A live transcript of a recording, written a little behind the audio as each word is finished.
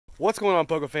What's going on,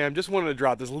 Pogo fam? Just wanted to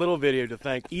drop this little video to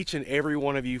thank each and every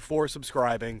one of you for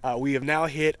subscribing. We have now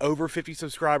hit over 50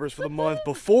 subscribers for the month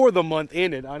before the month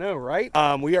ended. I know, right?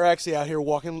 We are actually out here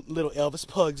walking little Elvis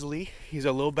Pugsley. He's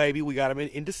a little baby. We got him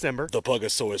in December. The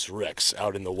Pugosaurus Rex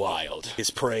out in the wild. His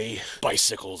prey,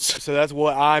 bicycles. So that's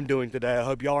what I'm doing today. I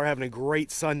hope y'all are having a great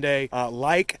Sunday.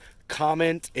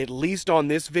 Comment at least on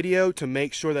this video to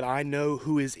make sure that I know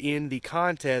who is in the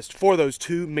contest for those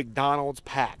 2 McDonald's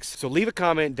packs. So leave a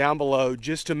comment down below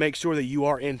just to make sure that you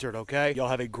are entered, okay? Y'all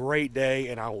have a great day,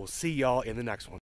 and I will see y'all in the next one.